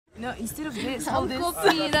No, instead of this, hold this.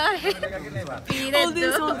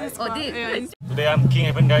 Today I'm King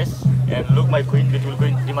Heaven, guys, and look my queen, beautiful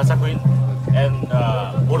queen, Dimasa queen, and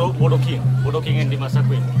Bodo King and Dimasa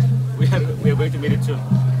queen. We are going to meet it soon.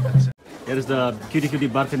 Here is the cutie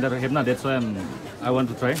bartender Hebna. That's why I want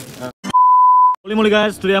to try. Holy moly,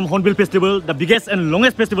 guys! Today I'm Hornbill Festival, the biggest and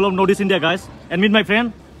longest festival of Northeast India, guys. And meet my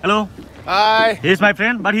friend. Hello. Hi. He's my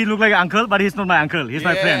friend, but he look like an uncle, but he's not my uncle. He's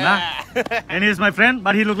my friend, huh? And he's my friend,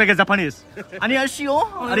 but he look like a Japanese. Annyeonghaseyo,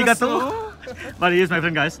 arigato. But he is my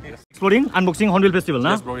friend, guys. Exploring, unboxing Hornbill Festival,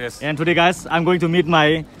 nah? Yes, bro. Yes. And today, guys, I'm going to meet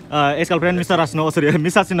my ex-girlfriend, Mr. Asno. Sorry,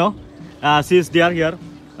 Miss Asno. She is there here.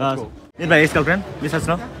 Meet my ex-girlfriend, Miss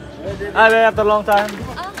Asno. Hi, babe, after a long time.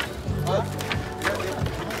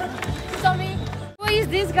 Sorry. Who is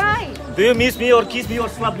this guy? Do you miss me or kiss me or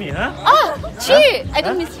slap me, huh? Oh, gee, I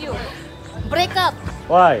don't miss you. Break up.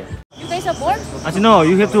 Why? You guys are bored? Asno,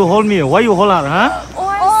 you have to hold me. Why you hold her, huh?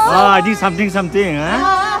 I did something,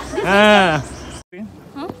 huh?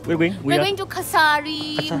 We're going to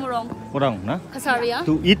Kasari Murong. Murong, nah? Kasari, yeah?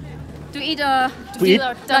 To eat? To eat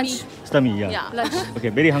lunch. Stomach, yeah. Lunch. Okay,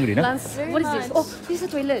 very hungry, nah? Lunch. What is this? Oh, this is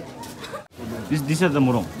a toilet. These are the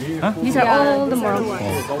Murong. Huh? These are all the Murong.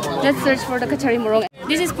 Let's search for the Kachari Murong.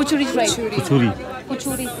 This is Puchuri tribe.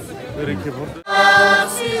 Puchuri.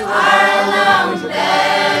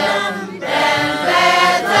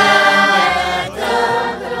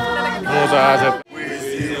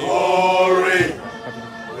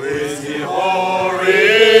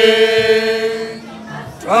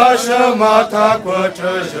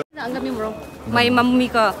 My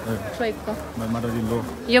Mamika tribe. My mother-in-law.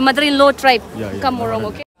 Your mother-in-law tribe. Yeah. Come Murong,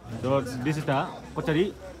 okay? So this is the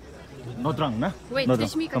Kachari Nodrang, nah? Wait,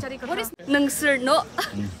 teach me Kachari. What is Nungsir no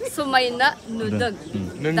Sumayna Nudug?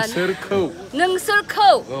 Nungsir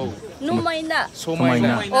ko. Numayna.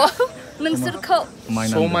 Somayna. Oh, Nungsir ko.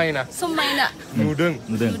 Somayna.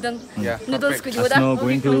 Nudung. Yeah. Noodles could you Asno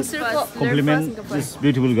going to compliment this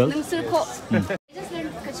beautiful girl. Nungsir ko. I just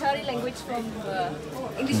learned Kachari language from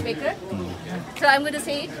English maker. So I'm going to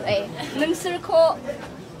say it. Nungsir ko.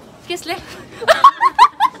 Kiss le.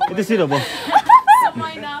 It is syllable.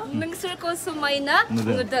 Nungsir ko Sumayna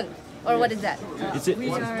Nudug. Or what is that?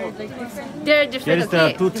 They're different. There is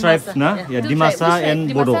the two tribes, nah? Yeah, Dimasa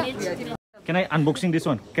and Bodo. Can I unboxing this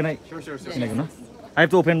one? Can I? Sure. Can I, no? I have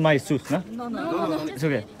to open my shoes, nah? No. It's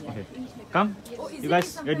okay. Okay. Come. You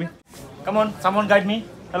guys guide me. Come on. Someone guide me.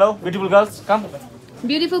 Hello, beautiful girls. Come.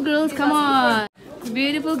 Beautiful girls, come on.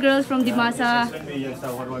 Beautiful girls from Dimasa.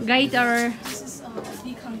 Guide our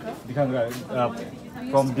Dikangra,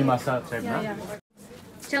 from Dimasa tribe, nah?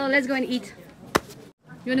 So let's go and eat.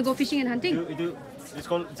 You wanna go fishing and hunting? It's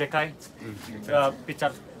called Zekai.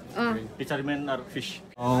 Fishermen are fish.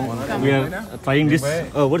 We are trying this.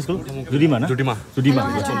 What is it called? Judima, nah? Judima.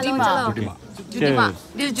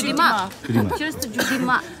 This is Judima. Cheers to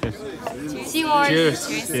Judima. Cheers.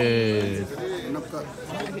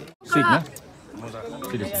 Sweet, nah?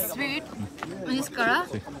 Sweet. This kara?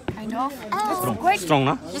 Kind of. Strong,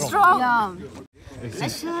 nah? It's strong. Yeah.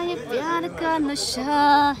 नशा ये प्यार का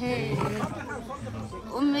नशा है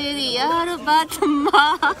ओ मेरी यार बात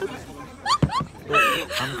मान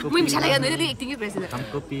मुझे अच्छा लगा मेरी एक्टिंग की प्रेस है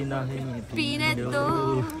हमको पीना है पीने दो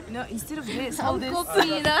No, instead of this, hold this. हमको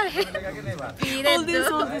पीना है पीने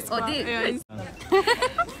दो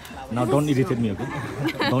Now don't irritate me, okay?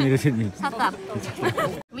 Don't irritate me. Shut up.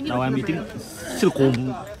 Now I'm eating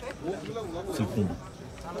silkom.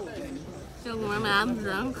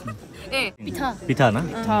 Pita, nah?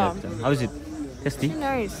 How is it? Tasty?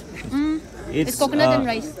 Nice. It's coconut and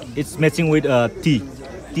rice. It's matching with tea.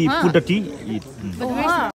 Put the tea. Eat. You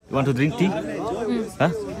want to drink tea?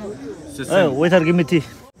 Huh? Waiter, give me tea.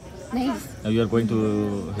 Nice. Now you are going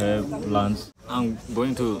to have lunch. I'm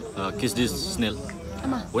going to kiss this snail.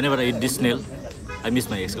 Whenever I eat this snail, I miss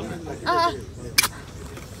my ex-girlfriend.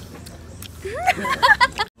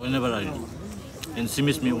 Whenever I eat. And she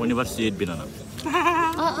miss me whenever she eat banana.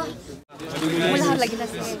 Wala lagi na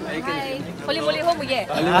siya. Hi. Huli-muli ho mo ye.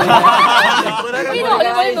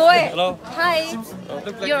 Huli-muli mo eh. Hello. Hi.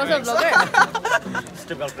 You're also a vlogger.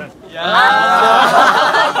 Step girlfriend.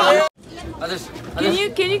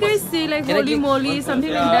 Can you guys say like holy moly,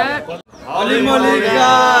 something like that? Holy moly,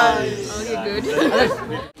 guys.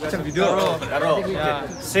 Okay, good. Garo.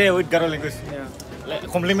 Say with Garo language.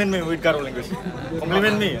 Compliment me with Garo language.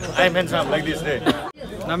 Compliment me. I am handsome like this.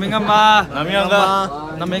 Namingama.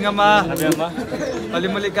 Holy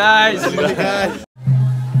moly, guys.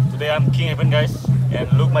 Today I'm King Heaven, guys, and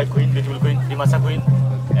look my queen, beautiful queen, Dimasa queen,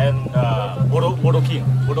 and Bodo King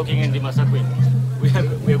and Dimasa queen. We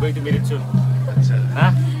are going to meet it soon.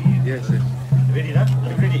 Huh? Yes. Ready, nah? Are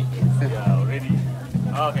you ready? Yeah, ready.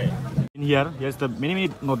 Okay. In here, here's the many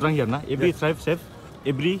nodrang here, nah? Every tribe chef,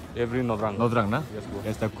 every nodrang, nah? Yes, bro.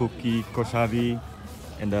 There's the cookie, koshari,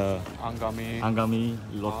 and the angami,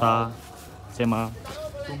 lota, sema,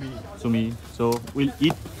 sumi. So we'll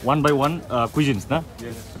eat one by one cuisines, nah?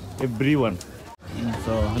 Yes. Everyone.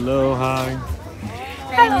 So hello, hi.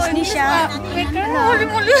 Hello, Nisha.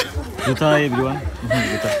 Juta everyone.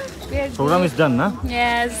 Juta. Program is done, nah?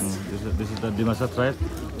 Yes. This is the Dimasa tribe.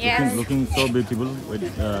 Yes. Looking so beautiful with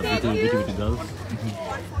beauty girls.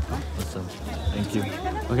 Awesome. Thank you.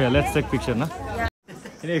 Okay, let's take picture, nah?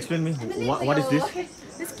 Can you explain me what is this?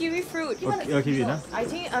 This kiwi fruit. Okay, kiwi, nah? I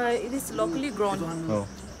think it is locally grown. Oh.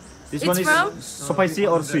 This It's one is from? spicy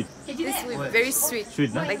or sweet? It's very sweet.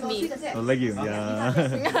 Sweet, nah? Like me. Oh, like you, yeah.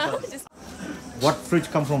 What fruits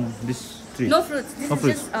come from this tree? No fruits. This No is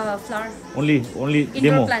fruits. just flower. Only Indoor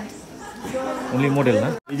demo. plant. Only model,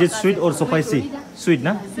 nah? Is it sweet or spicy? Sweet,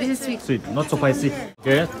 nah? This is sweet. Sweet, not spicy.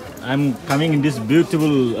 Okay, I'm coming in this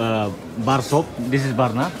beautiful bar shop. This is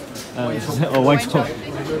bar, nah? Wine shop.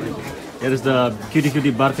 Here is the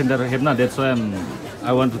cutie bartender Hebna. That's why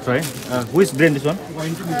I want to try. Which brand this one?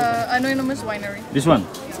 Anonymous Winery. This one.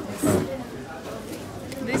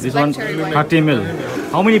 This one, black cherry wine. 30 ml.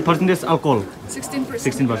 How many percentage alcohol? 16%.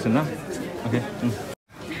 16%, nah? Okay.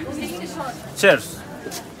 Cheers.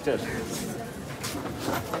 Cheers.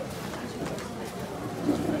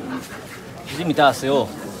 이제 미다 왔어요.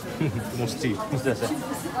 Musti. 무슨 됐어요?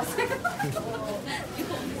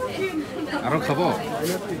 Arok sabo.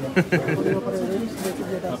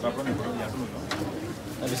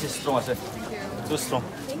 This is strong, sir. Too strong.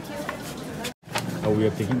 We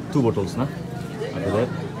are taking 2 bottles, na? After that,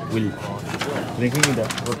 we'll drinking in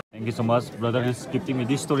that. Thank you so much, brother. Is gifting me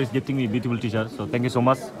this store is gifting me beautiful t-shirt. So thank you so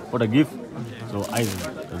much for the gift. So I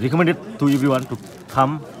recommend it to everyone to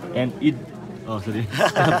come and eat. Oh, sorry,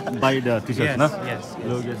 buy the t-shirts, na? Yes.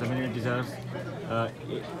 Look, there's so many t-shirts.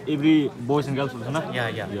 Every boys and girls also, na?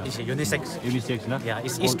 Yeah. It's a unisex. Unisex, na? Yeah,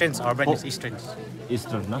 it's Easterns. Our brand is Easterns.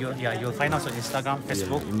 Eastern, na? You'll find us on Instagram,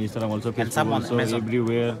 Facebook. In Instagram also, Facebook some on also, Amazon.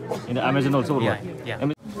 everywhere. In the Amazon also, or Yeah, what?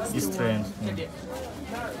 yeah. Eastern.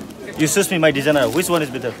 You choose me my designer. Which one is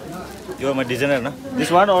better? You are my designer, na?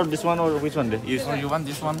 This one or which one? You You want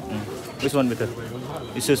this one? which one better?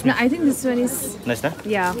 You choose me. No, I think this one is Nice, na?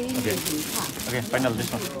 yeah. Okay, final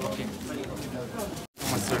this one.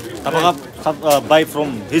 Tapos buy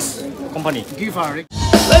from his company. Give her.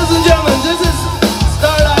 Ladies and gentlemen, this is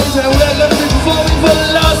Starlight and we're going to be performing for the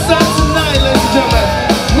last time tonight, ladies and gentlemen.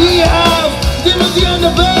 We have Timothy on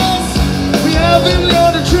the bass, we have Emily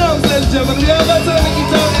on the drums, ladies and gentlemen. We have Atomic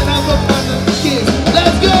guitar.